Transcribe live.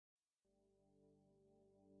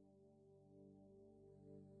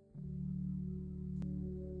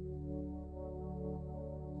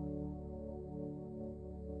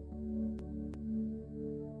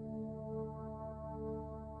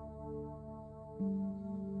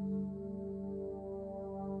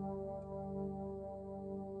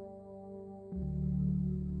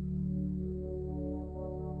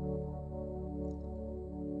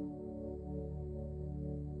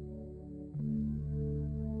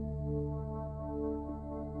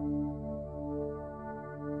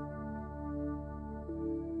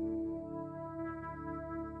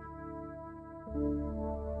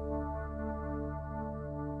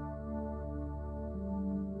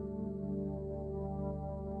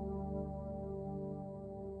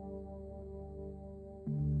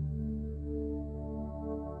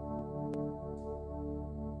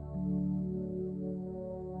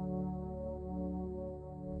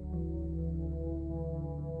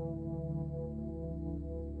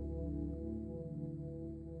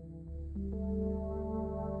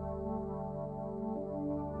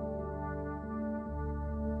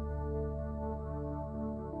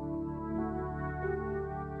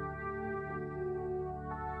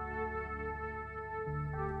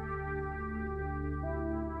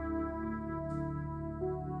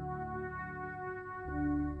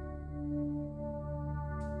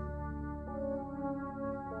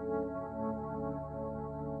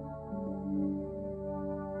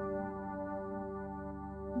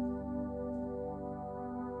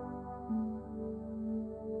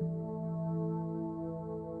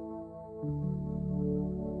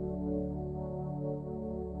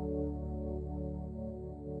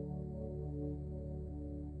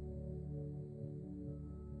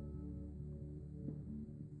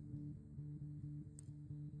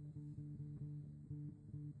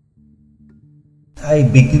I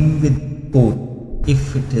begin with quote,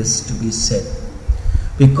 if it is to be said,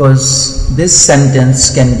 because this sentence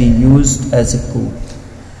can be used as a quote.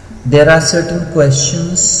 There are certain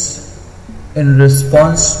questions. In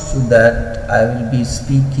response to that, I will be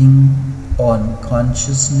speaking on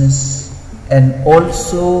consciousness, and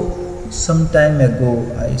also some time ago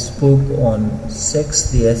I spoke on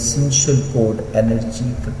sex, the essential code,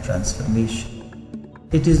 energy for transformation.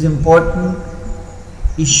 It is an important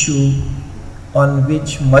issue on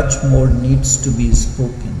which much more needs to be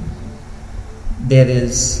spoken. There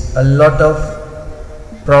is a lot of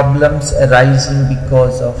problems arising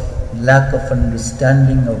because of lack of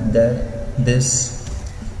understanding of this.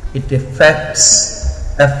 It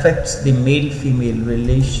affects the male-female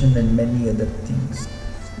relation and many other things.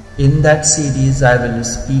 In that series, I will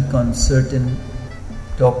speak on certain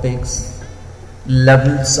topics,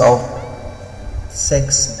 levels of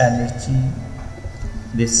sex energy,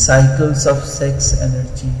 the cycles of sex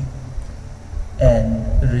energy, and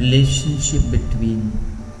relationship between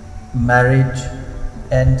marriage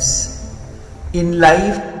and in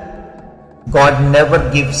life. God never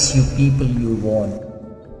gives you people you want.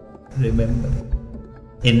 Remember,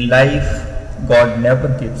 in life, God never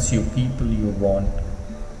gives you people you want.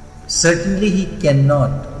 Certainly He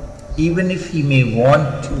cannot, even if He may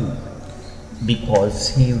want to, because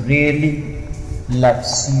He really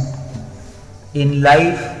loves you. In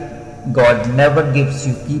life, God never gives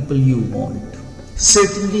you people you want.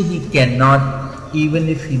 Certainly He cannot, even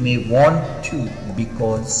if He may want to,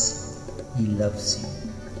 because He loves you.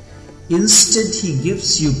 Instead, He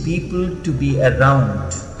gives you people to be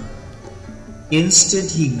around. Instead,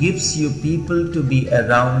 He gives you people to be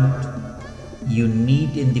around you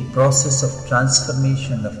need in the process of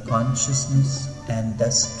transformation of consciousness and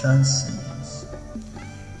thus transcendence.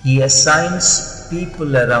 He assigns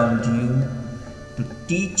people around you to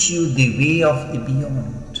teach you the way of the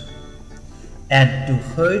beyond and to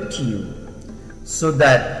hurt you so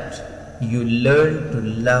that you learn to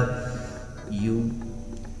love you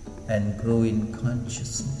and grow in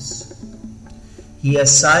consciousness. He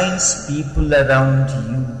assigns people around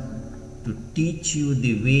you to teach you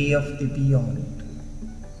the way of the beyond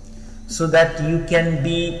so that you can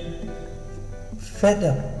be fed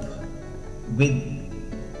up with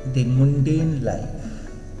the mundane life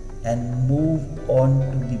and move on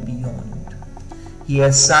to the beyond. He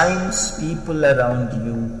assigns people around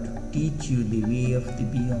you to teach you the way of the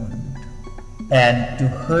beyond and to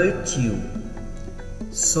hurt you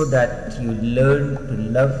so that you learn to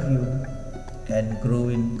love you and grow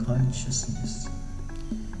in consciousness.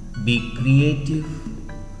 Be creative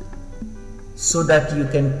so that you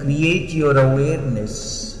can create your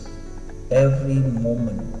awareness every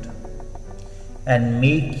moment and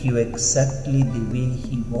make you exactly the way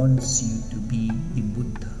He wants you to be, the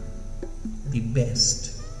Buddha, the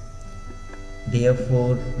best.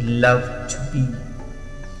 Therefore, love to be.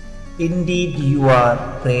 Indeed, you are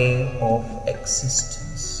prayer of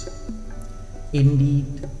existence.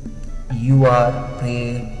 Indeed, you are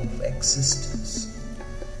prayer of existence.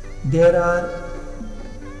 There are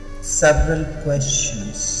several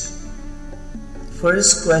questions.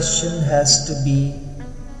 First question has to be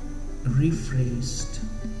rephrased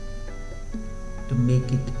to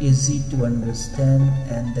make it easy to understand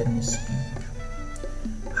and then speak.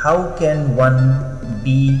 How can one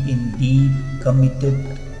be in deep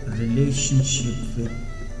committed relationship with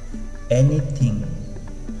anything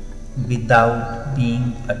without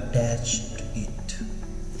being attached to it?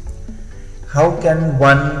 How can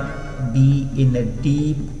one be in a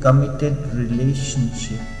deep committed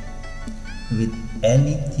relationship with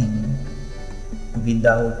anything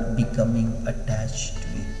without becoming attached to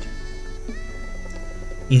it?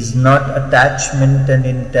 Is not attachment and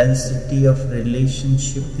intensity of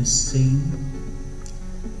relationship the same?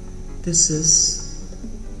 This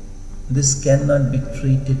cannot be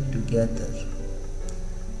treated together.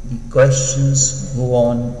 The questions go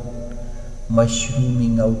on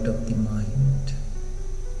mushrooming out of the mind,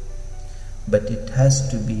 but it has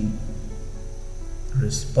to be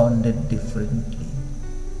responded differently.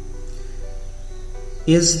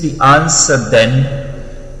 Is the answer then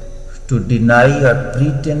to deny or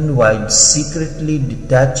pretend while secretly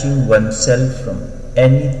detaching oneself from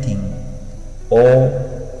anything, or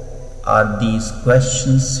are these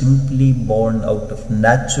questions simply born out of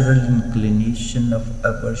natural inclination of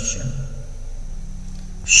aversion?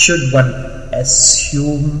 Should one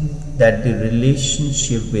assume that the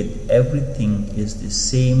relationship with everything is the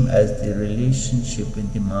same as the relationship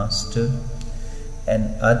with the master,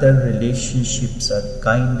 and other relationships are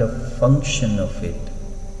kind of function of it?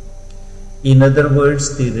 In other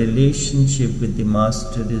words, the relationship with the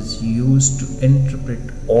Master is used to interpret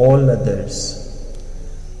all others,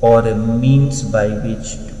 or a means by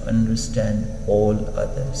which to understand all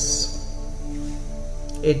others.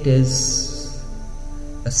 It is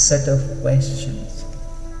a set of questions.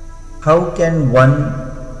 How can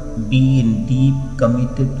one be in deep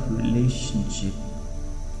committed relationship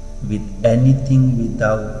with anything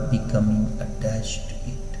without becoming attached to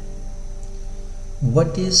it?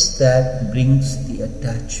 What is that brings the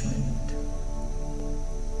attachment?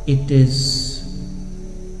 It is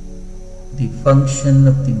the function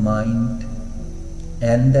of the mind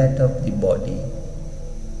and that of the body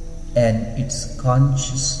and its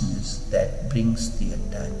consciousness that brings the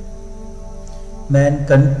attachment. Man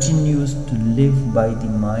continues to live by the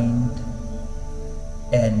mind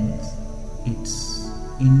and its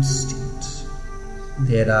instincts.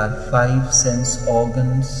 There are 5 sense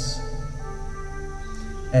organs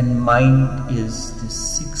and mind is the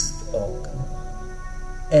 6th organ,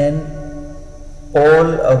 and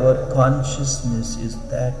all our consciousness is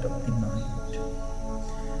that of the mind.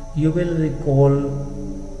 You will recall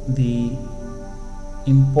the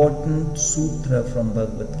important sutra from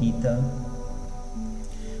Bhagavad Gita,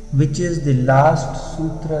 which is the last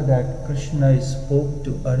sutra that Krishna spoke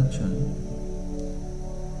to Arjuna.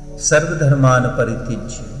 Sarva dharman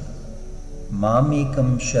paritijya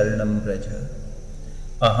mamekam sharanam vraja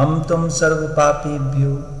aham tam sarva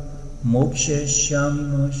papebhyo mokshayashyami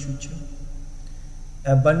ma shucha.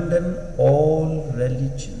 Abandon all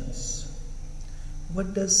religions.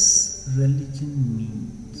 What does religion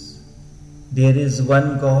mean? There is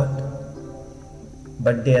one God,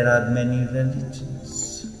 but there are many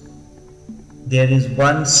religions. There is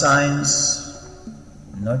one science,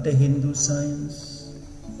 not a Hindu science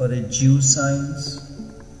or a Jew science.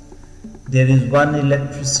 There is one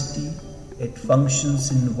electricity, it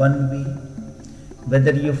functions in one way.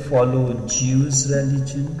 Whether you follow Jews'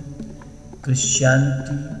 religion,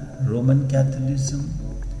 Christianity, Roman Catholicism,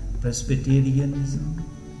 Presbyterianism,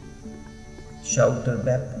 Shouter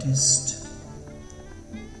Baptist,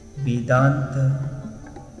 Vedanta,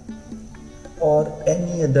 or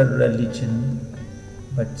any other religion,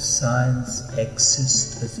 but science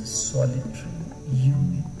exists as a solitary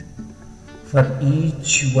unit for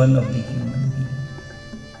each one of the human beings.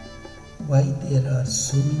 Why there are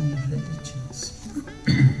so many religions?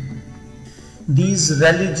 These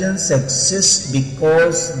religions exist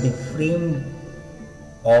because the frame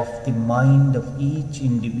of the mind of each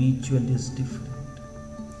individual is different.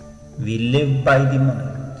 We live by the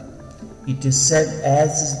mind. It is said,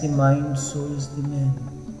 as is the mind, so is the man.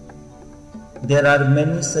 There are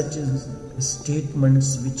many such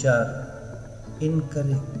statements which are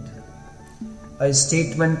incorrect. A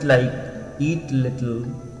statement like, eat little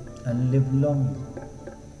and live long.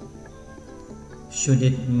 Should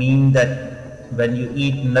it mean that when you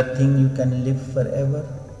eat nothing you can live forever?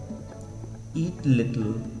 Eat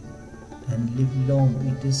little and live long,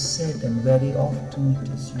 it is said, and very often it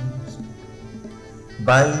is used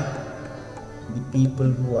by the people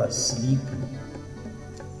who are sleeping,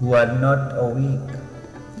 who are not awake.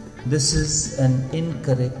 This is an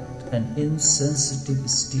incorrect and insensitive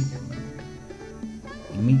statement.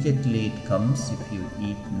 Immediately it comes, if you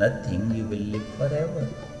eat nothing, you will live forever.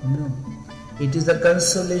 No. It is a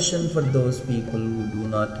consolation for those people who do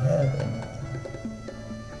not have anything,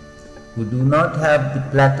 who do not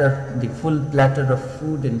have the full platter of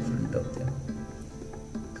food in front of them.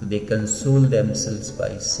 So they console themselves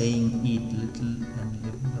by saying, eat little and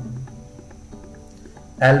live long.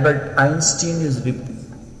 Albert Einstein is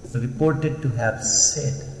reported to have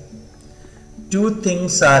said, 2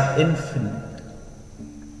 things are infinite.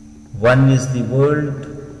 One is the world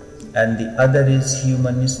and the other is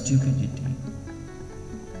human stupidity.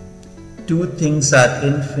 2 things are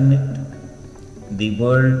infinite, the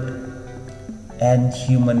world and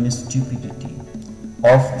human stupidity.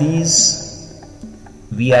 Of these,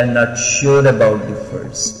 we are not sure about the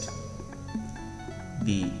first,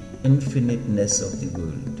 the infiniteness of the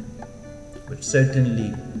world, but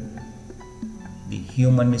certainly the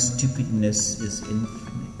human stupidness is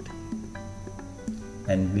infinite,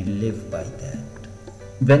 and we live by that.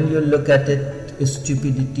 When you look at it,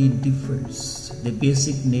 stupidity differs. The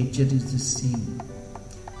basic nature is the same.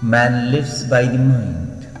 Man lives by the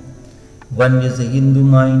mind. One is a Hindu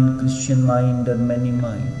mind, Christian mind, or many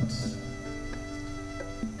minds.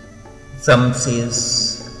 Some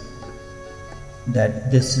says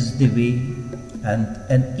that this is the way,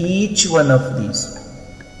 and each one of these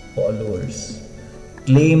followers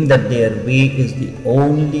claim that their way is the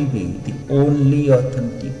only way, the only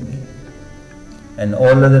authentic way, and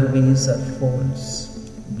all other ways are false.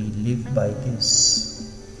 We live by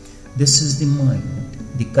this. This is the mind,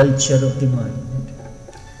 the culture of the mind.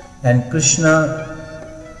 And Krishna,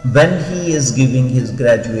 when he is giving his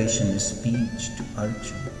graduation speech to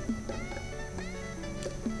Arjuna,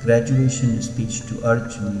 he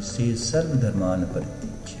says, Sarvadharmana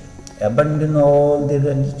paritijya, abandon all the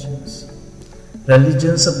religions.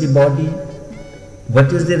 Religions of the body.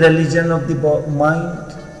 What is the religion of the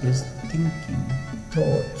mind? Is thinking,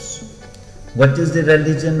 thoughts. What is the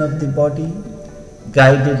religion of the body?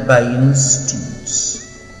 Guided by instincts.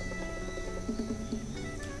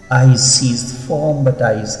 Eyes sees form, but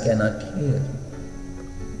eyes cannot hear.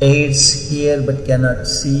 Ears hear, but cannot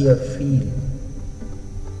see or feel.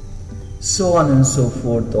 So on and so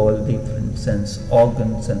forth, all different sense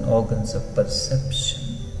organs and organs of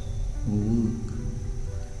perception work.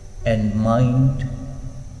 And mind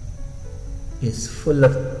is full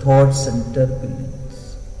of thoughts and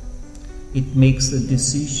turbulence. It makes a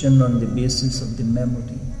decision on the basis of the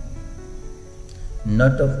memory,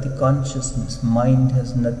 not of the consciousness. Mind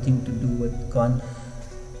has nothing to do with consciousness.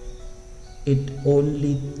 It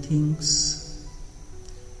only thinks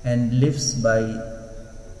and lives by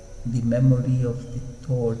the memory of the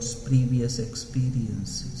thoughts, previous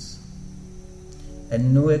experiences.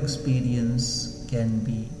 And no experience can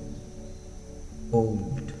be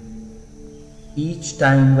old. Each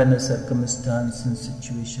time when a circumstance and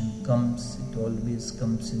situation comes, it always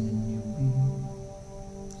comes in a new being.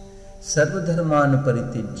 Sarvadharmana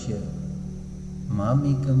paritijya,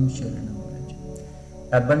 mamekam sharanam vraja.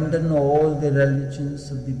 Abandon all the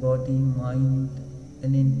religions of the body, mind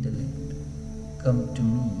and intellect. Come to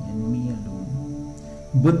me and me alone.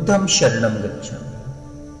 Buddham sharanam gacchami.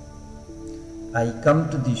 I come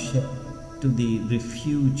to the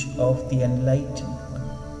refuge of the enlightened one.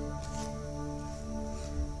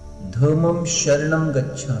 Dharmam sharanam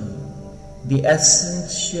gacchami. The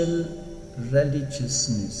essential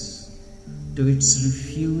religiousness, to its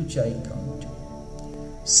refuge I come to.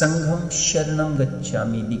 Sangham sharanam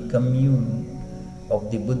gacchami. The commune of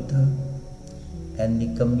the Buddha and the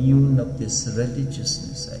commune of this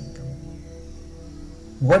religiousness I come.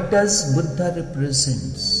 What does Buddha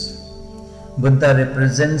represents? Buddha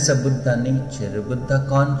represents a Buddha nature, a Buddha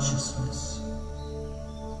consciousness,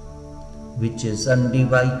 which is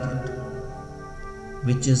undivided,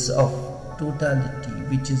 which is of totality,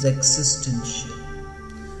 which is existential.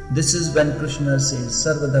 This is when Krishna says,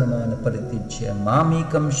 Sarvadharmana paritijya,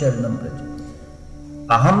 mamekam sharanam vraja,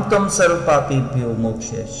 aham tam sarvapapebhyo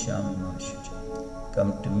mokshayashyami ma shucha.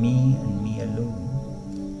 Come to me and me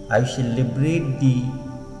alone. I shall liberate thee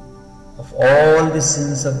of all the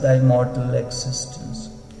sins of thy mortal existence.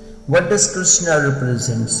 What does Krishna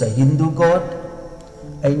represent? A Hindu god?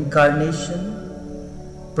 An incarnation?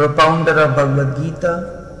 Propounder of Bhagavad Gita?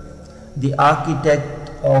 The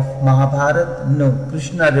architect of Mahabharata? No,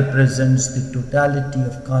 Krishna represents the totality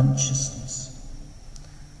of consciousness.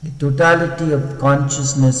 The totality of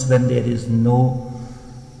consciousness when there is no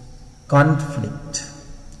conflict.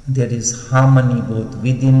 There is harmony both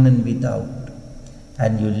within and without.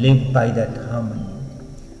 And you live by that harmony.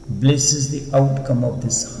 Bliss is the outcome of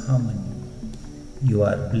this harmony. You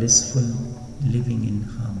are blissful, living in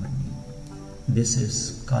harmony. This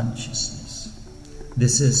is consciousness.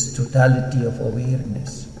 This is totality of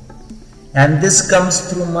awareness. And this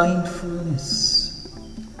comes through mindfulness.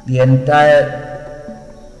 The entire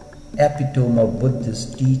epitome of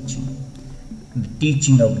Buddha's teaching, the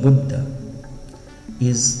teaching of Buddha,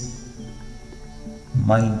 is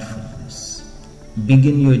mindfulness.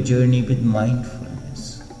 Begin your journey with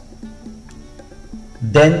mindfulness.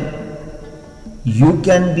 Then you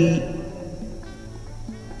can be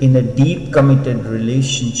in a deep committed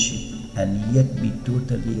relationship and yet be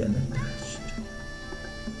totally unattached.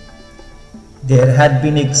 There had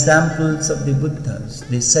been examples of the Buddhas.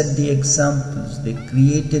 They set the examples. They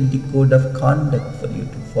created the code of conduct for you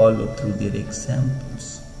to follow through their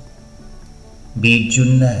examples. Be it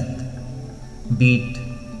Junaid, be it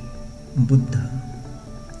Buddha,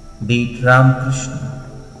 be it Ramakrishna.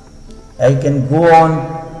 I can go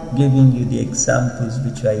on giving you the examples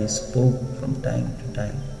which I spoke from time to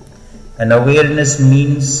time. And awareness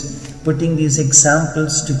means putting these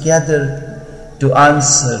examples together to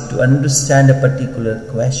answer, to understand a particular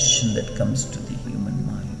question that comes to the human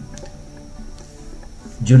mind.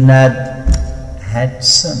 Junaid had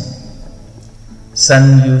son.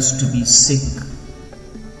 Son used to be sick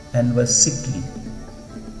and was sickly.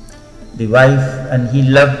 The wife, and he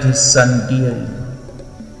loved his son dearly.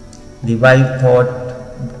 The wife thought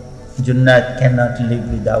Junaid cannot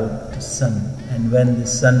live without the son, and when the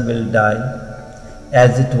son will die,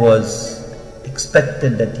 as it was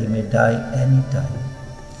expected that he may die any time,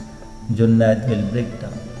 Junaid will break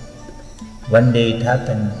down. One day it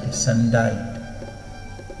happened, his son died.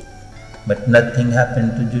 But nothing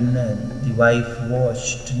happened to Junaid. The wife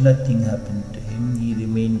watched, nothing happened to him. He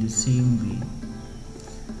remained the same way.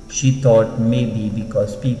 She thought maybe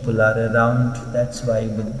because people are around, that's why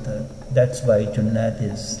Junaid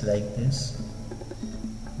is like this.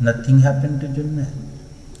 Nothing happened to Junaid.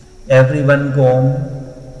 Everyone gone.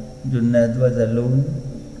 Junaid was alone.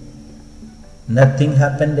 Nothing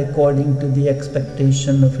happened according to the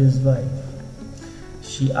expectation of his wife.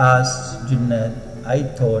 She asked Junaid, I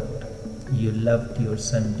thought you loved your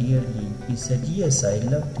son dearly. He said, yes, I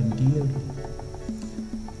loved him dearly.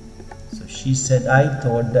 So she said, I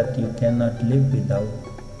thought that you cannot live without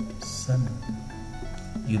son.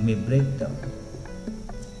 You may break down.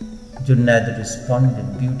 Junaid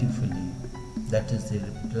responded beautifully. That is the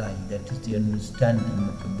reply, that is the understanding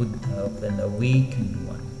of the Buddha, of an awakened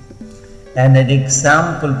one. And an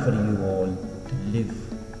example for you all to live.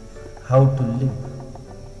 How to live.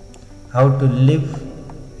 How to live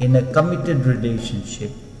in a committed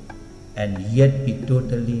relationship and yet be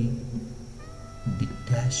totally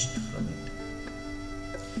detached from it.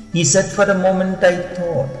 He said, for a moment I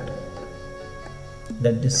thought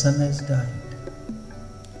that the son has died.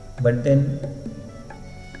 But then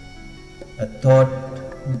a thought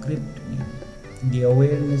gripped me. The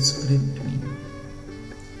awareness gripped me.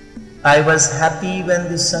 I was happy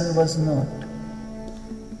when the son was not.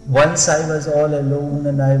 Once I was all alone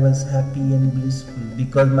and I was happy and blissful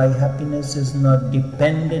because my happiness is not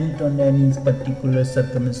dependent on any particular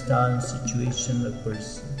circumstance, situation or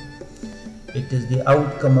person. It is the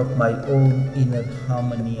outcome of my own inner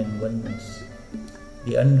harmony and oneness,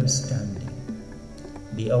 the understanding,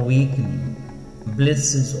 the awakening.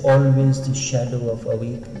 Bliss is always the shadow of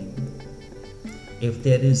awakening. If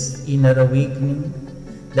there is inner awakening,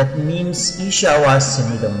 that means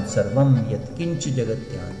Ishavasyamidam sarvam yat kinchi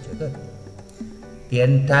jagatyan jagat. The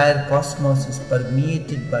entire cosmos is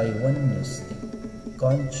permeated by oneness, the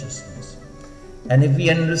consciousness. And if we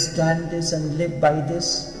understand this and live by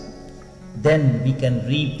this, then we can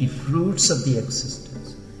reap the fruits of the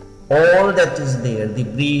existence. All that is there, the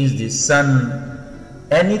breeze, the sun,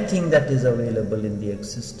 anything that is available in the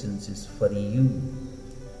existence is for you.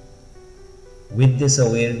 With this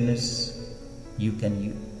awareness, you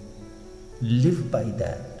can live by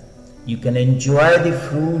that. You can enjoy the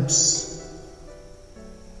fruits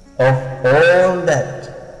of all that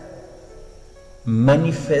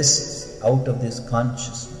manifests out of this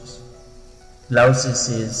consciousness. Lao Tzu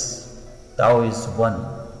says, Tao is one.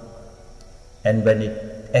 And when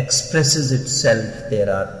it expresses itself, there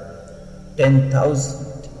are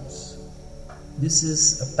 10,000 things. This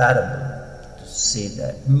is a parable to say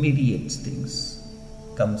that myriad things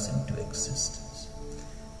comes into existence.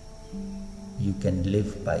 You can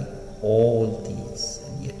live by all these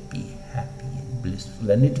and yet be happy and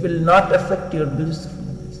blissful, and it will not affect your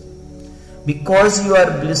blissfulness because you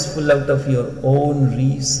are blissful out of your own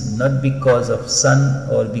reason, not because of son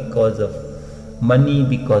or because of money,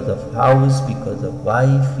 because of house, because of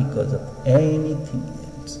wife, because of anything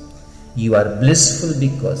else. You are blissful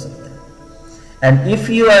because of that. And if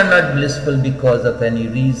you are not blissful because of any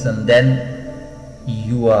reason, then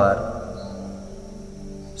you are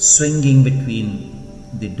swinging between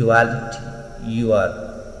the duality. You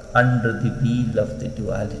are under the wheel of the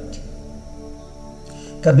duality.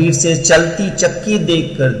 Kabir says, Chalti chakki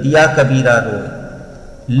dekhkar diya Kabira roye.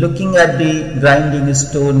 Looking at the grinding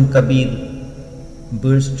stone, Kabir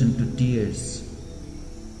burst into tears.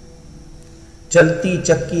 Chalti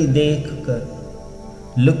chakki dekhkar,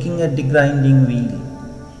 looking at the grinding wheel,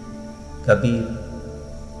 Kabir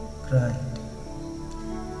cried.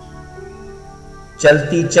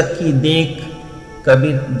 चलती चक्की देख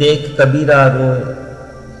कबीरा रोए,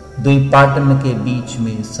 दुई पाटन के बीच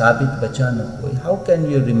में साबित बचा न कोई. How can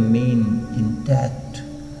you remain intact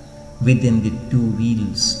within the two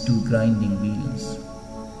wheels, two grinding wheels?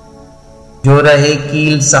 जो रहे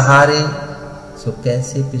कील सहारे सो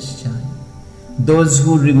कैसे पिस जाए. Those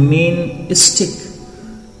who remain stick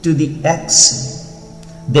to the axle,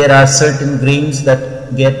 there are certain grains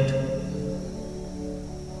that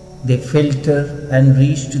they filter and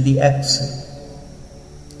reach to the axle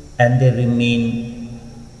and they remain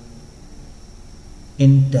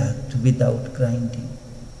intact without grinding.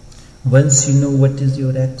 Once you know what is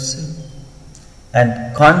your axle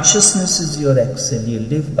and consciousness is your axle, you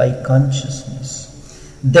live by consciousness,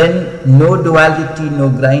 then no duality, no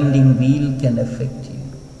grinding wheel can affect you,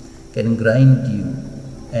 can grind you,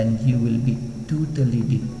 and you will be totally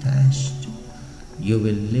detached. You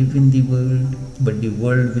will live in the world, but the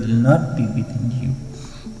world will not be within you.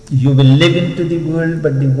 You will live into the world,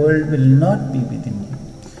 but the world will not be within you,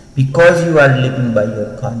 because you are living by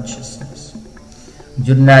your consciousness.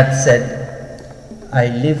 Junaid said, I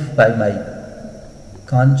live by my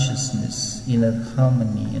consciousness, inner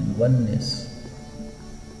harmony and oneness.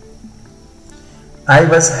 I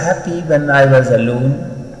was happy when I was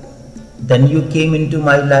alone. Then you came into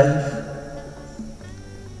my life.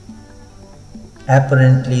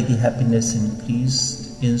 Apparently the happiness increased.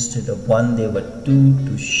 Instead of one, there were two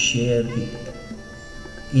to share the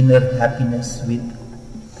inner happiness with.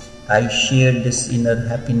 I shared this inner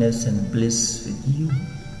happiness and bliss with you.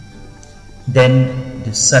 Then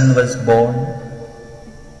the son was born.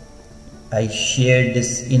 I shared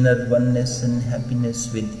this inner oneness and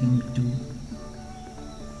happiness with him too.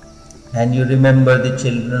 And you remember, the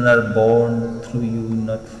children are born through you,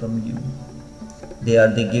 not from you. They are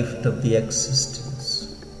the gift of the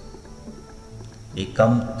existence. They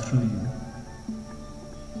come through you.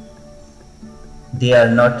 They are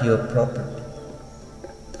not your property.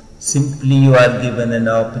 Simply you are given an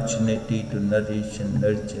opportunity to nourish and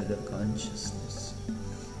nurture the consciousness.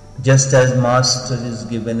 Just as Master is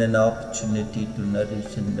given an opportunity to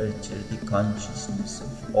nourish and nurture the consciousness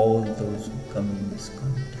of all those who come in his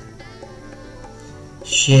contact.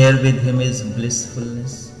 Share with him his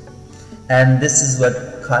blissfulness. And this is what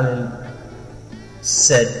Khalil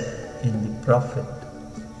said in the Prophet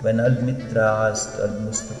when Al-Mitra asked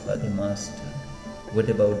Al-Mustafa the Master, what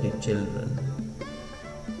about the children?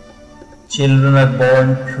 Children are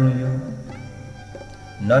born through you,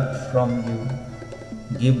 not from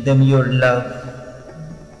you. Give them your love,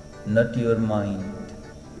 not your mind.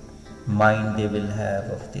 Mind they will have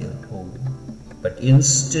of their own. But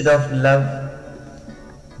instead of love,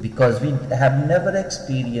 because we have never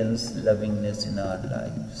experienced lovingness in our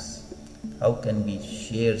lives, how can we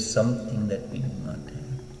share something that we do not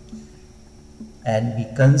have? And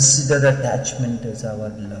we consider attachment as our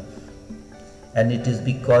love. And it is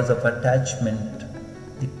because of attachment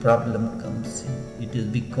the problem comes in. It is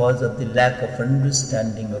because of the lack of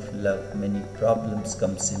understanding of love many problems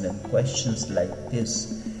comes in, and questions like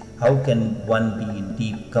this, how can one be in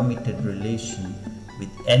deep committed relation with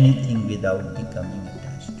anything without becoming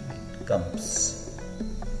attached to it, comes.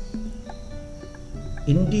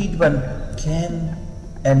 Indeed, one can,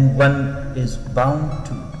 and one is bound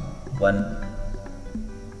to, one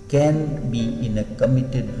can be in a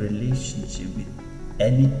committed relationship with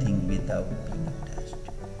anything without being attached.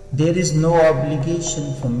 There is no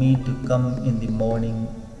obligation for me to come in the morning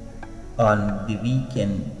on the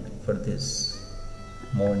weekend for this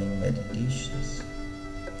morning meditations.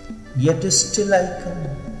 Yet still I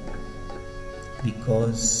come,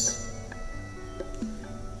 because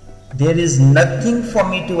there is nothing for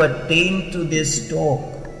me to attain to this talk.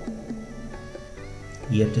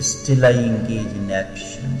 Yet still I engage in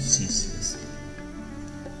action ceaselessly,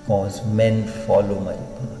 cause men follow my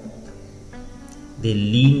path. They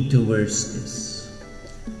lean towards this,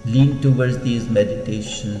 lean towards these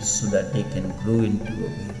meditations so that they can grow into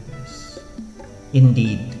awareness.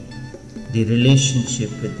 Indeed, the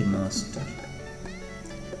relationship with the Master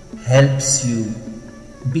helps you,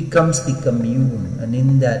 becomes the commune, and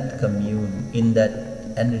in that commune, in that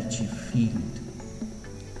energy field,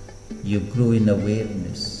 you grow in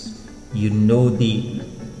awareness. You know the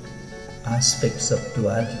aspects of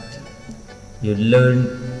duality. You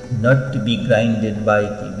learn not to be grinded by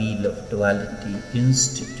the wheel of duality,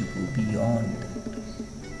 instead to go beyond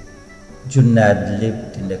that. Junaid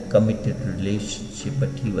lived in a committed relationship, but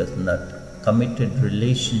he was not committed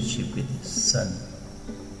relationship with his son,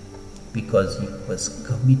 because he was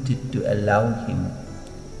committed to allow him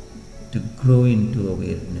to grow into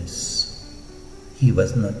awareness. He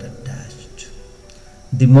was not attached.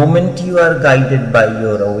 The moment you are guided by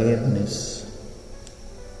your awareness,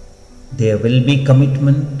 there will be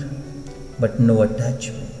commitment, but no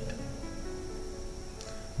attachment.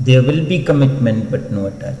 There will be commitment, but no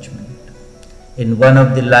attachment. In one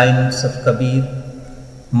of the lines of Kabir,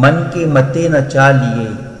 Man ke mate na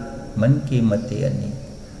chaliye, man ke mate ane.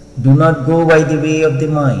 Do not go by the way of the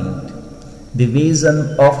mind. The ways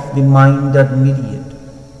of the mind are myriad.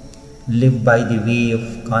 Live by the way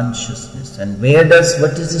of consciousness. And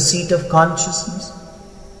what is the seat of consciousness?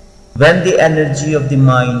 When the energy of the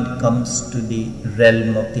mind comes to the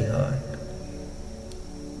realm of the heart,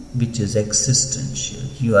 which is existential,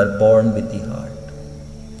 you are born with the heart,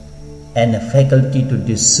 and a faculty to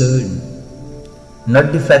discern,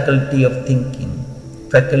 not the faculty of thinking,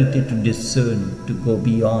 faculty to discern, to go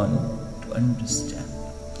beyond, to understand,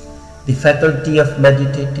 the faculty of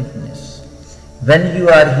meditativeness. When you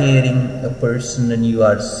are hearing a person and you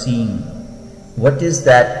are seeing, what is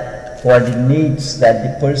that coordinates that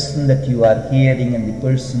the person that you are hearing and the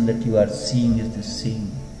person that you are seeing is the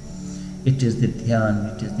same. It is the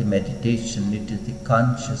dhyan, it is the meditation, it is the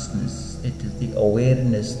consciousness, it is the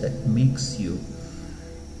awareness that makes you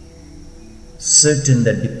certain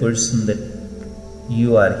that the person that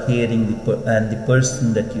you are hearing and the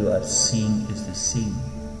person that you are seeing is the same.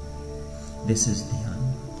 This is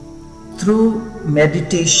dhyan. Through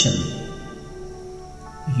meditation,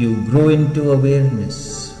 you grow into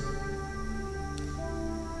awareness,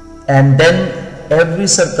 and then every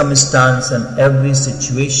circumstance and every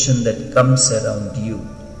situation that comes around you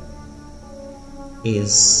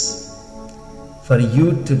is for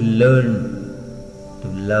you to learn to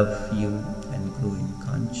love you and grow in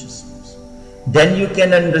consciousness. Then you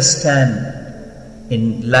can understand,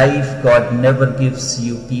 in life God never gives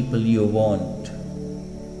you people you want.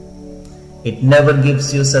 It never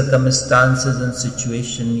gives you circumstances and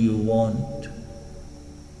situation you want.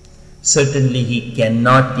 Certainly He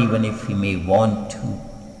cannot, even if He may want to,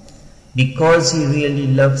 because He really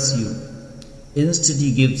loves you. Instead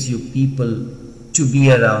He gives you people to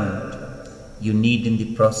be around. You need in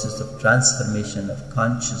the process of transformation of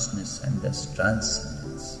consciousness and thus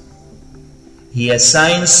transcendence. He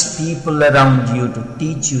assigns people around you to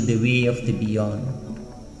teach you the way of the beyond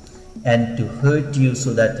and to hurt you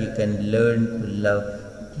so that you can learn to love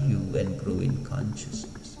you and grow in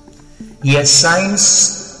consciousness. He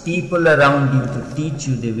assigns people around you to teach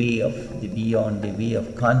you the way of the beyond, the way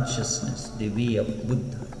of consciousness, the way of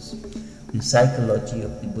Buddhas, the psychology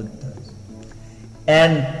of the Buddhas,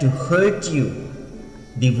 and to hurt you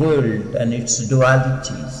the world and its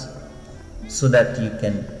dualities so that you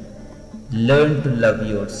can learn to love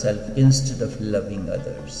yourself instead of loving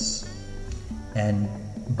others. And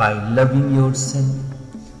by loving yourself,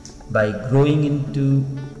 by growing into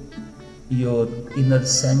your inner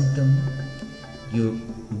sanctum, you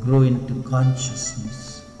grow into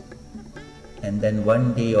consciousness, and then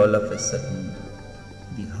one day all of a sudden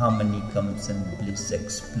the harmony comes and bliss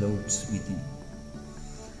explodes within.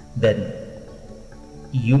 Then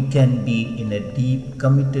you can be in a deep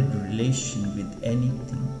committed relation with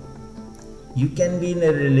anything. You can be in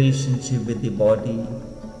a relationship with the body,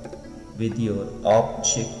 with your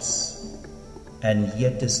objects, and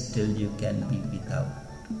yet still you can be without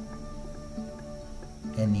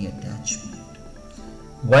any attachment.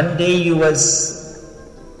 One day you was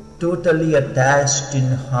totally attached in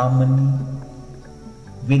harmony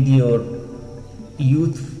with your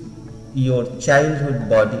youth, your childhood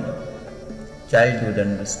body, childhood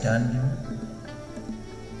understanding.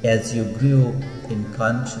 As you grew in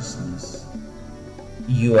consciousness,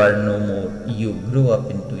 you are no more, you grew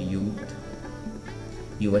up into youth,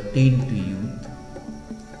 you attain to youth.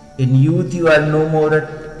 In youth you are no more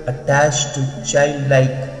attached to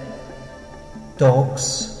childlike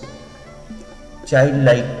talks,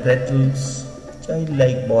 childlike prattles,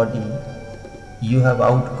 childlike body. You have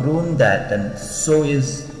outgrown that, and so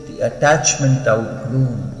is the attachment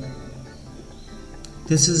outgrown.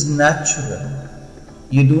 This is natural.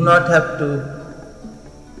 You do not have to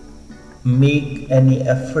make any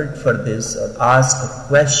effort for this or ask a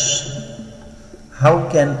question. How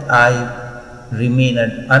can I remain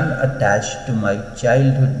unattached to my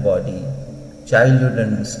childhood body, childhood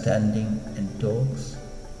understanding and talks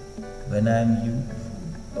when I am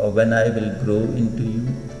youth, or when I will grow into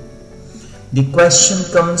youth? The question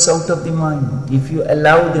comes out of the mind. If you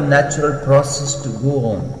allow the natural process to go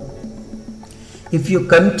on, if you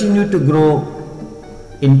continue to grow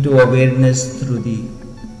into awareness through the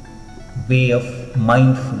way of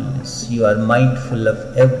mindfulness, you are mindful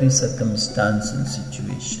of every circumstance and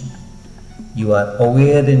situation. You are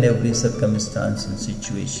aware in every circumstance and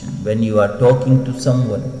situation. When you are talking to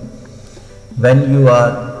someone, when you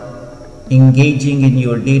are engaging in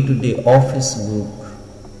your day-to-day office work,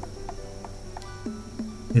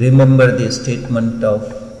 remember the statement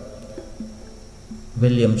of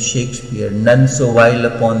William Shakespeare, "None so vile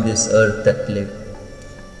upon this earth that live,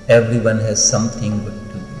 everyone has something good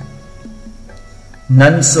to give."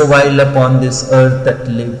 None so vile upon this earth that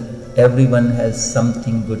live, everyone has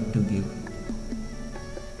something good to give.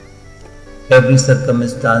 Every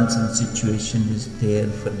circumstance and situation is there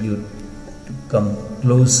for you to come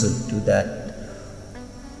closer to that,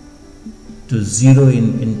 to zero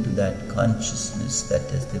into that consciousness that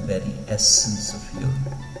is the very essence of your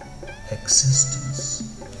existence.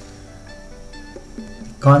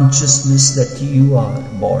 The consciousness that you are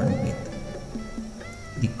born with,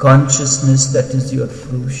 the consciousness that is your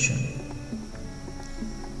fruition.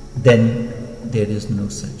 Then there is no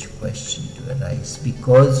such question to arise,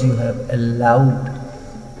 because you have allowed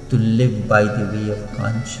to live by the way of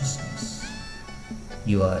consciousness.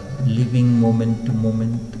 You are living moment to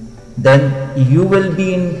moment. Then you will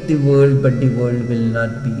be in the world, but the world will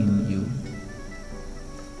not be in you.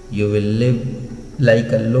 You will live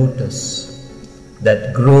like a lotus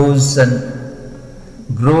that grows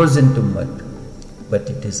into mud, but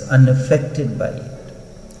it is unaffected by it.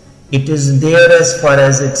 It is there as far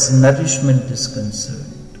as its nourishment is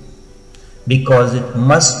concerned, because it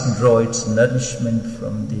must draw its nourishment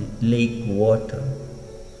from the lake water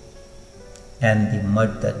and the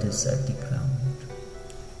mud that is at the ground.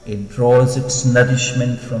 It draws its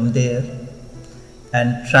nourishment from there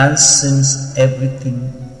and transcends everything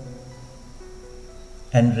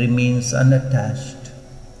and remains unattached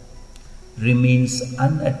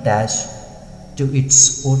to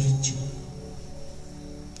its origin.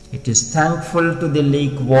 It is thankful to the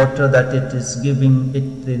lake water that it is giving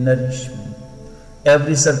it the nourishment.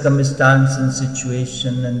 Every circumstance and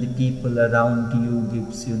situation and the people around you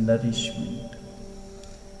gives you nourishment.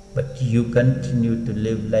 But you continue to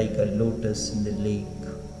live like a lotus in the lake.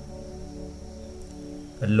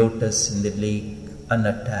 A lotus in the lake,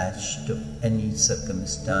 unattached to any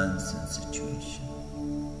circumstance and situation.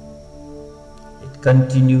 It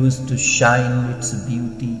continues to shine its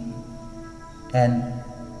beauty and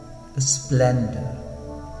splendor,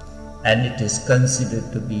 and it is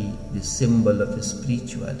considered to be the symbol of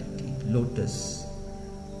spirituality, lotus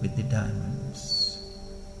with the diamonds.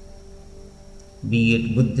 Be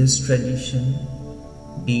it Buddhist tradition,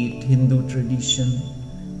 be it Hindu tradition,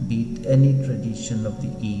 be it any tradition of the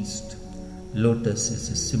East, lotus is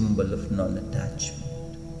a symbol of non-attachment.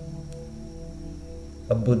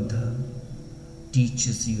 A Buddha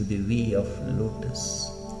teaches you the way of lotus,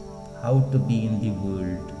 how to be in the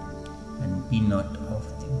world and be not of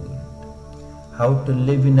the world, how to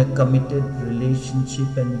live in a committed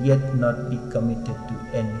relationship and yet not be committed to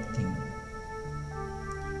anything,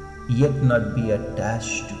 yet not be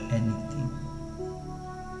attached to anything.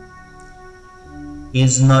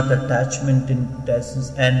 Is not attachment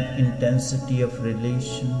and intensity of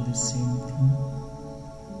relation the same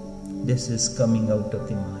thing? This is coming out of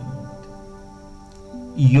the mind.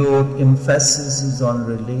 Your emphasis is on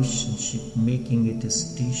relationship, making it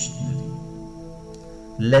stationary.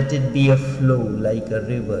 Let it be a flow like a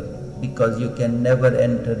river, because you can never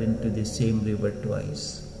enter into the same river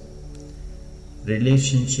twice.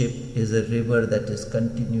 Relationship is a river that is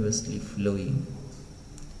continuously flowing.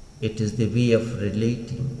 It is the way of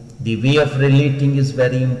relating. The way of relating is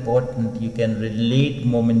very important. You can relate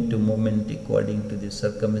moment to moment according to the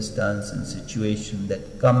circumstance and situation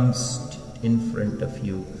that comes in front of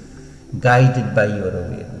you, guided by your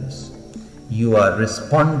awareness. You are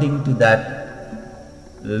responding to that,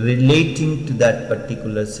 relating to that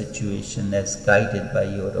particular situation as guided by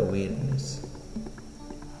your awareness.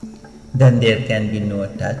 Then there can be no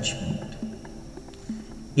attachment.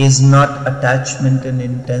 Is not attachment and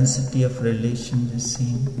intensity of relation the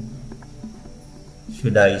same?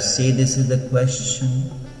 Should I say this is the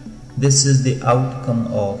question? This is the outcome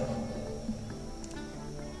of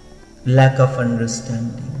lack of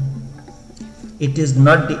understanding. It is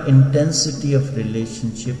not the intensity of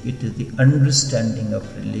relationship, it is the understanding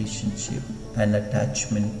of relationship, and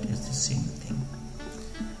attachment is the same thing.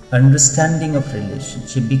 Understanding of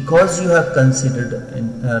relationship, because you have considered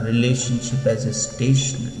a relationship as a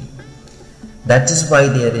stationary, that is why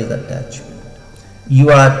there is attachment. You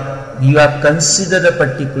have considered a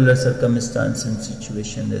particular circumstance and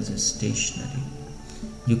situation as a stationary.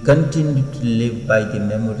 You continue to live by the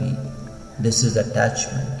memory. This is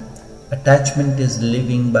attachment. Attachment is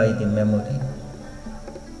living by the memory.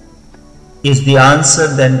 Is the answer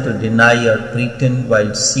then to deny or pretend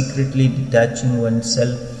while secretly detaching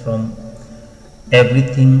oneself from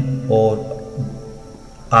everything, or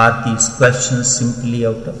are these questions simply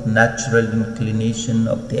out of natural inclination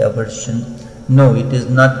of the aversion? No, it is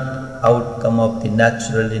not outcome of the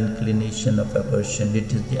natural inclination of aversion.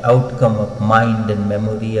 It is the outcome of mind and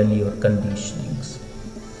memory and your conditionings.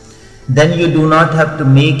 Then you do not have to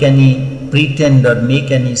make any pretend or make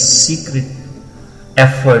any secret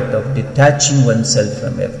effort of detaching oneself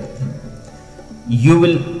from everything. You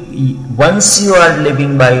will, once you are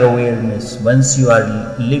living by awareness, once you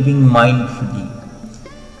are living mindfully,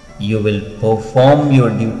 you will perform your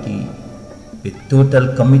duty with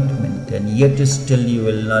total commitment, and yet still you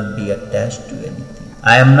will not be attached to anything.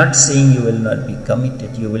 I am not saying you will not be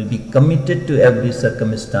committed. You will be committed to every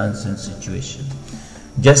circumstance and situation,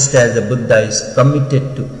 just as the Buddha is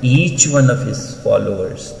committed to each one of his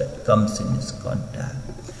followers that comes in his contact.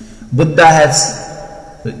 Buddha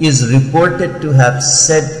is reported to have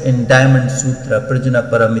said in Diamond Sutra,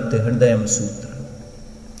 Prajna Paramita Hridayam Sutra,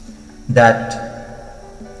 that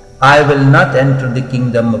I will not enter the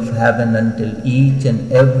kingdom of heaven until each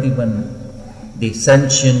and everyone, the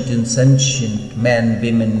sentient, insentient, men,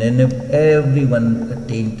 women, and everyone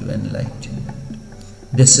attain to enlightenment.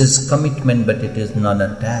 This is commitment, but it is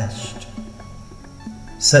non-attached.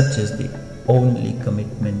 Such is the only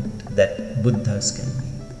commitment that Buddhas can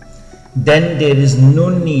make. Then there is no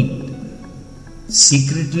need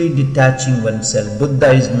secretly detaching oneself.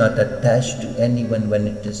 Buddha is not attached to anyone when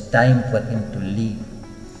it is time for him to leave.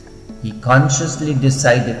 He consciously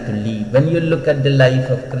decided to leave. When you look at the life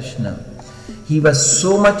of Krishna, he was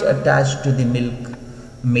so much attached to the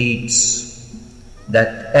milkmaids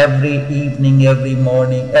that every evening, every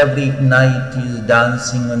morning, every night he is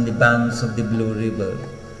dancing on the banks of the blue river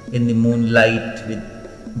in the moonlight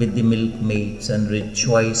with the milkmaids and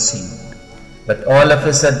rejoicing. But all of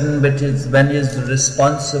a sudden, when his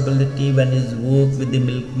responsibility, when his work with the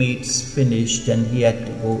milkmaids finished and he had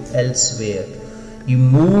to go elsewhere, he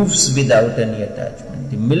moves without any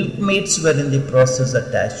attachment. The milkmaids were in the process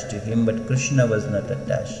attached to him, but Krishna was not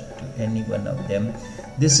attached to any one of them.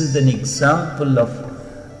 This is an example of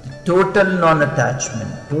total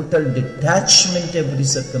non-attachment, total detachment every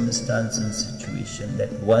circumstance and situation,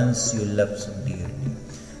 that once you love so dearly.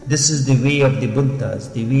 This is the way of the Buddhas,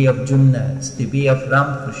 the way of Junnats, the way of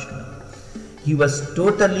Ramakrishna. He was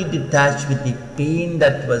totally detached with the pain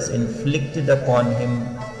that was inflicted upon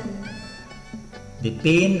him. The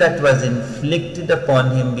pain that was inflicted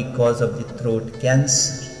upon him because of the throat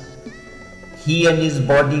cancer. He and his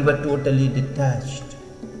body were totally detached.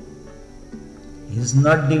 It is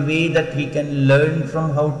not the way that we can learn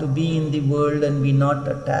from how to be in the world and be not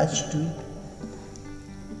attached to it.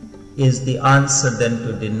 Is the answer then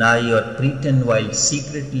to deny or pretend while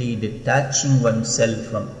secretly detaching oneself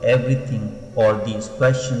from everything, or these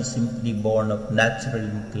questions simply born of natural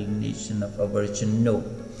inclination of aversion? No.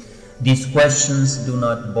 These questions do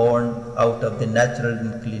not born out of the natural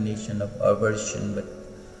inclination of aversion, but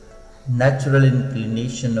natural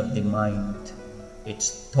inclination of the mind,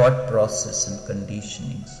 its thought process and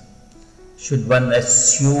conditionings. Should one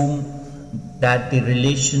assume that the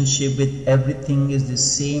relationship with everything is the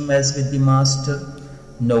same as with the master?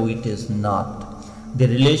 No, it is not. The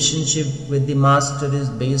relationship with the master is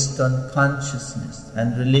based on consciousness,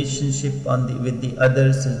 and relationship with the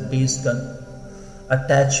others is based on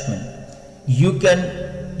attachment. You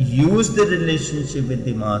can use the relationship with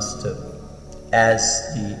the master as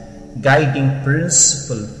the guiding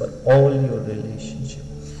principle for all your relationship,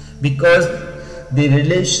 because the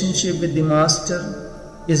relationship with the master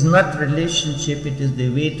is not relationship, it is the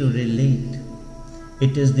way to relate.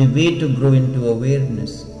 It is the way to grow into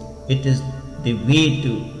awareness. It is the way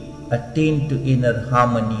to attain to inner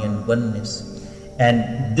harmony and oneness.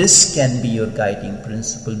 And this can be your guiding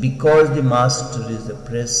principle, because the master is a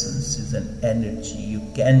presence, is an energy. You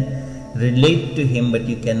can relate to him, but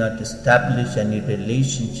you cannot establish any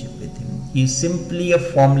relationship with him. He is simply a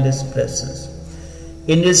formless presence.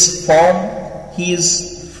 In his form, he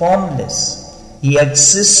is formless. He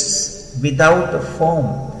exists without a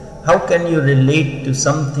form. How can you relate to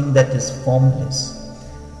something that is formless?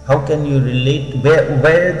 How can you relate?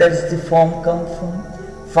 Where does the form come from?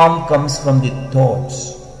 Form comes from the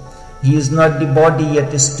thoughts. He is not the body,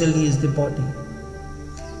 yet still he is the body.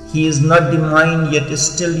 He is not the mind, yet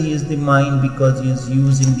still he is the mind, because he is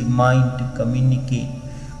using the mind to communicate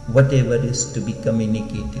whatever is to be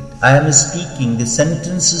communicated. I am speaking, the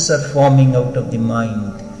sentences are forming out of the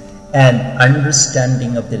mind, and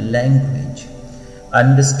understanding of the language,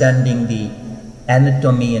 understanding the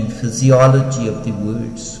anatomy and physiology of the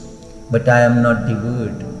words. But I am not the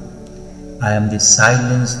word. I am the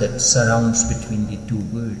silence that surrounds between the two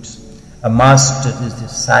words. A master is the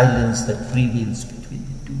silence that prevails between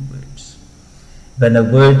the two words. When a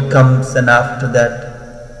word comes and after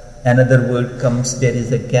that another word comes, there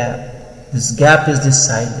is a gap. This gap is the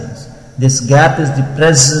silence. This gap is the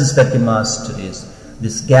presence that the master is.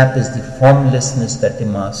 This gap is the formlessness that the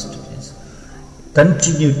master is.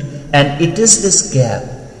 Continued, and it is this gap,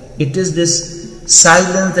 it is this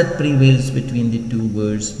silence that prevails between the two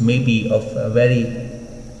words, maybe of a very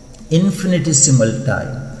infinitesimal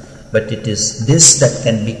time, but it is this that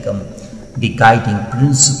can become the guiding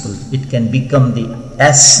principle. It can become the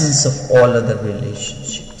essence of all other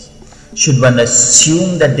relationships. Should one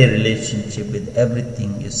assume that the relationship with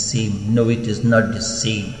everything is same? No, it is not the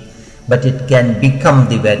same, but it can become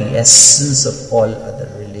the very essence of all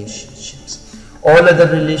other relationships. All other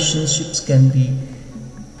relationships can be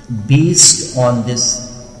based on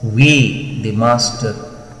this way the master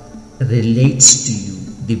relates to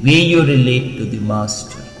you. The way you relate to the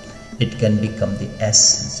master, it can become the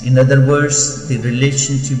essence. experience. In other words, the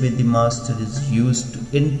relationship with the Master is used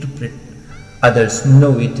to interpret others.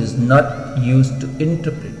 No, it is not used to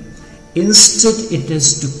interpret. Instead, it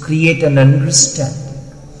is to create an understanding.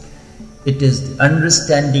 It is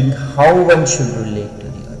understanding how one should relate to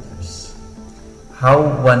the others.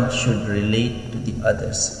 How one should relate to the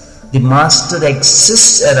others. The Master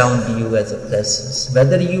exists around you as a presence,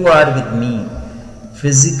 whether you are with me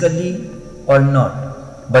physically or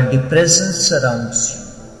not, but the presence surrounds you.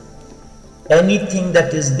 Anything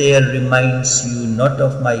that is there reminds you not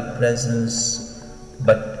of my presence,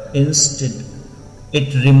 but instead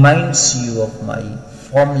it reminds you of my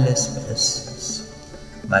formless presence,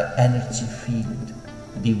 my energy field.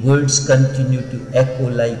 The words continue to echo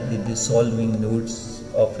like the dissolving notes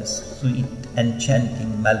of a sweet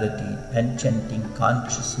enchanting melody, enchanting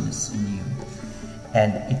consciousness in you.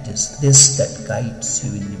 And it is this that guides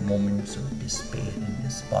you in the moments of despair and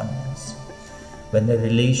despondency. When a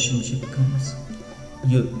relationship comes,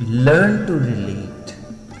 you learn to relate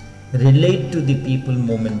to the people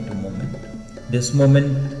moment to moment, this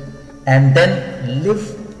moment, and then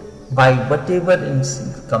live by whatever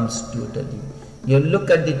instinct comes totally. You look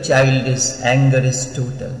at the child, his anger is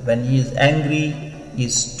total. When he is angry, he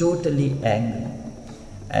is totally angry.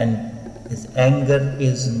 And his anger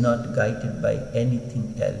is not guided by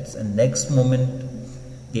anything else. And next moment,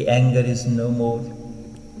 the anger is no more.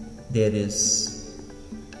 There is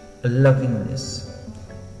a lovingness.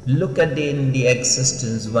 Look at in the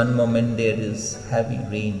existence. One moment there is heavy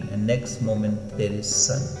rain, and next moment there is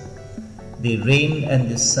sun. The rain and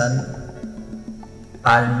the sun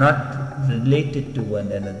are not related to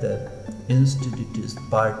one another. Instead, it is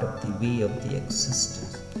part of the way of the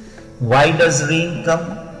existence. Why does rain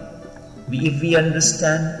come? If we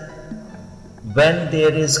understand, when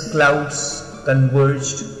there is clouds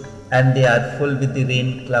converged and they are full with the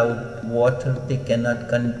rain cloud water, they cannot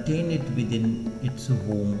contain it within its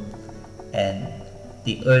womb, and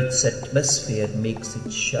the earth's atmosphere makes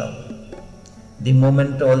it shower. The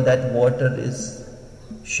moment all that water is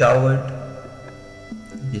showered,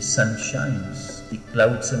 the sun shines, the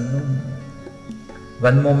clouds are no more.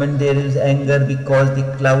 One moment there is anger because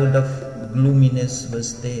the cloud of gloominess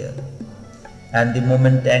was there. And the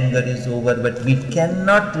moment anger is over, but we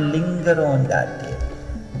cannot linger on that here.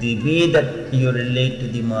 The way that you relate to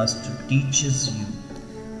the Master teaches you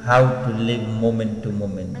how to live moment to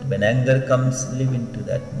moment. When anger comes, live into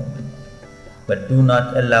that moment. But do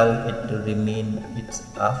not allow it to remain its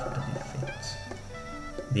after effects.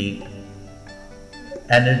 The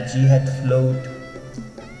energy had flowed.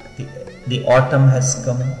 The autumn has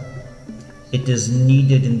come. It is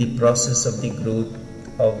needed in the process of the growth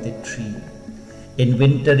of the tree. In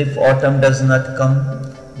winter, if autumn does not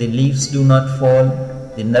come, the leaves do not fall,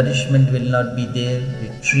 the nourishment will not be there,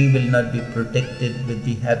 the tree will not be protected with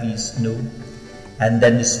the heavy snow, and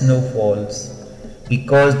then the snow falls.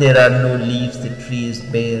 Because there are no leaves, the tree is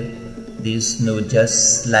bare, the snow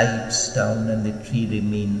just slides down and the tree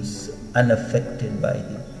remains unaffected by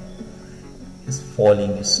the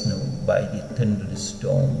falling snow, by the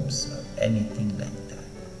thunderstorms or anything like that.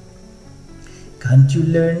 Can't you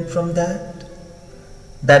learn from that?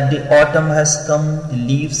 That the autumn has come, the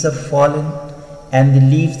leaves have fallen, and the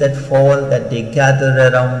leaves that fall, that they gather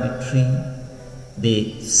around the tree,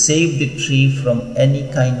 they save the tree from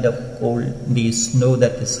any kind of cold, the snow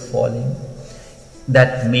that is falling,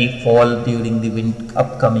 that may fall during the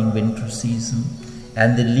upcoming winter season,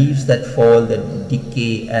 and the leaves that fall, that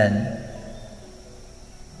decay and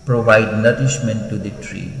provide nourishment to the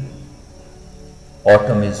tree.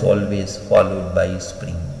 Autumn is always followed by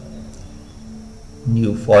spring.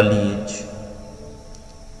 New foliage,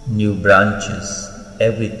 new branches,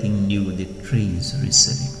 everything new, the tree is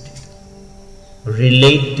resurrected.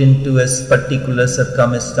 Relate into a particular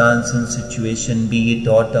circumstance and situation, be it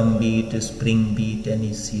autumn, be it spring, be it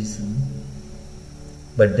any season.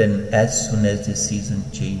 But then as soon as the season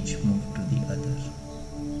change, move to the other.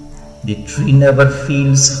 The tree never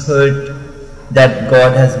feels hurt that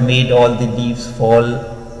God has made all the leaves fall.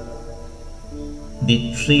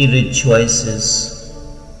 The tree rejoices.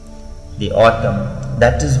 The autumn.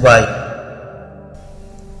 That is why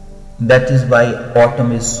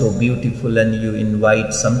autumn is so beautiful, and you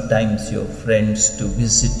invite sometimes your friends to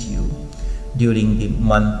visit you during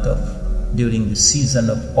the season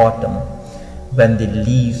of autumn, when the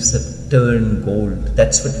leaves have turned gold.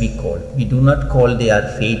 That's what we call. We do not call they are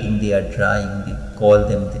fading, they are drying. We call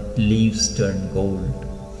them the leaves turn gold.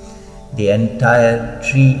 The entire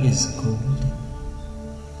tree is golden.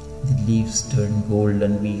 The leaves turn gold,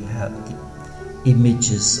 and we have the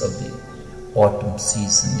images of the autumn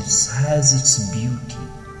season. It has its beauty.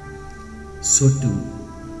 So too,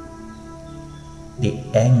 The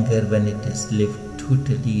anger, when it is lived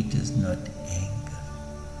totally, it is not anger.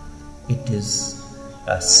 It is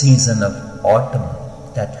a season of autumn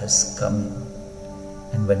that has come in.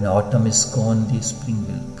 And when autumn is gone, the spring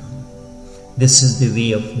will come. This is the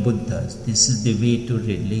way of Buddhas. This is the way to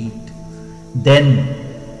relate. Then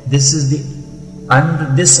this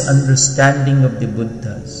understanding of the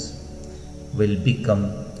Buddhas will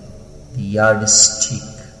become the yardstick,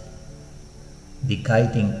 the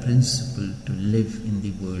guiding principle to live in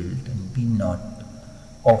the world and be not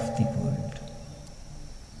of the world.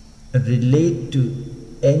 Relate to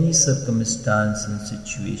any circumstance and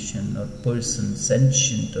situation or person,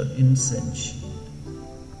 sentient or insentient,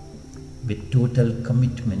 with total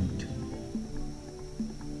commitment,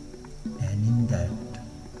 and in that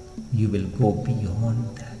you will go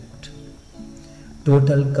beyond that.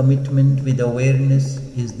 Total commitment with awareness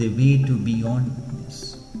is the way to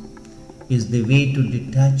beyondness, is the way to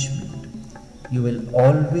detachment. You will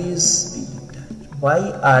always be detached. Why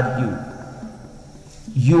are you?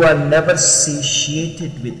 You are never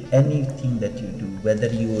satiated with anything that you do, whether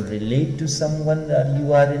you relate to someone or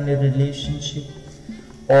you are in a relationship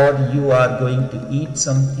or you are going to eat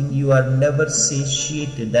something, you are never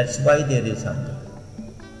satiated. That's why there is hunger.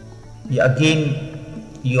 Again,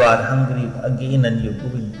 you are hungry again and you go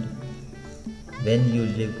into. When you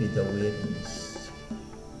live with awareness,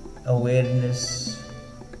 awareness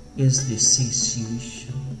is the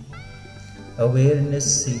satiation.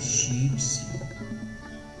 Awareness satiates you.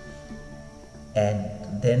 And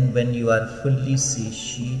then when you are fully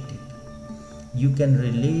satiated, you can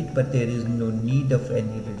relate, but there is no need of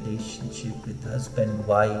any relationship with husband,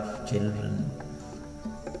 wife, children,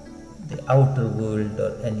 the outer world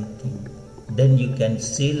or anything. Then you can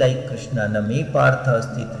say like Krishna, Name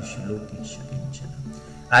Parthasti Trishulokeshu Kinchana.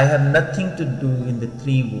 I have nothing to do in the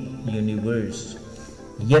three universe,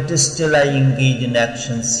 yet still I engage in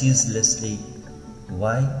action ceaselessly.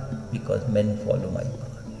 Why? Because men follow my path.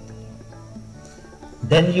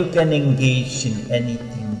 Then you can engage in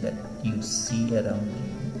anything that you see around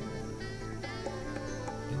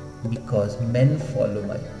you, because men follow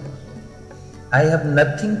my path. I have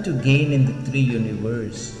nothing to gain in the three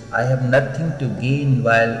universe. I have nothing to gain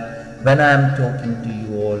when I am talking to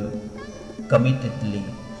you all committedly.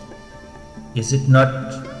 Is it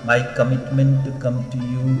not my commitment to come to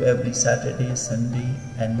you every Saturday, Sunday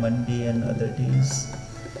and Monday and other days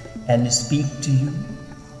and speak to you?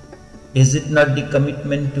 Is it not the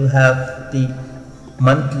commitment to have the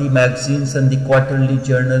monthly magazines and the quarterly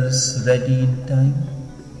journals ready in time?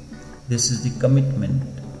 This is the commitment.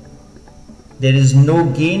 There is no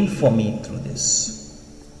gain for me through this.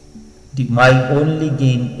 My only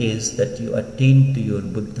gain is that you attain to your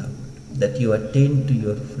Buddha, that you attain to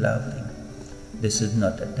your flowering. This is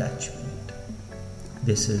not attachment.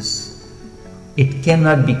 It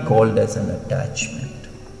cannot be called as an attachment.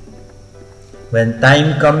 When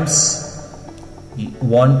time comes, you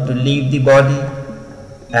want to leave the body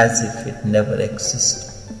as if it never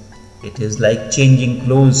existed. It is like changing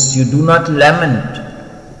clothes. You do not lament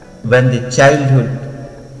when the childhood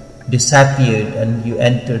disappeared and you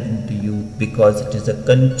entered into youth, because it is a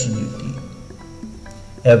continuity.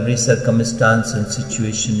 Every circumstance and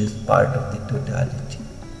situation is part of the totality.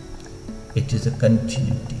 It is a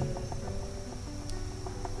continuity.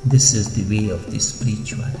 This is the way of the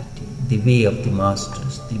spirituality, the way of the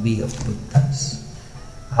masters, the way of Buddhas.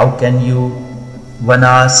 How can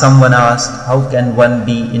someone asked, how can one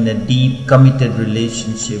be in a deep committed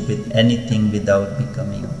relationship with anything without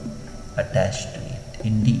becoming attached to it?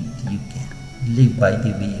 Indeed, you can live by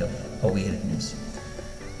the way of awareness,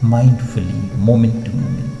 mindfully, moment to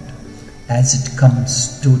moment. As it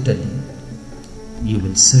comes totally, you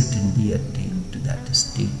will certainly attain to that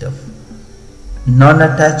state of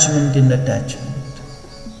non-attachment in attachment.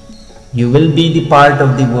 You will be the part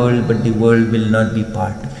of the world, but the world will not be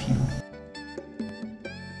part of you.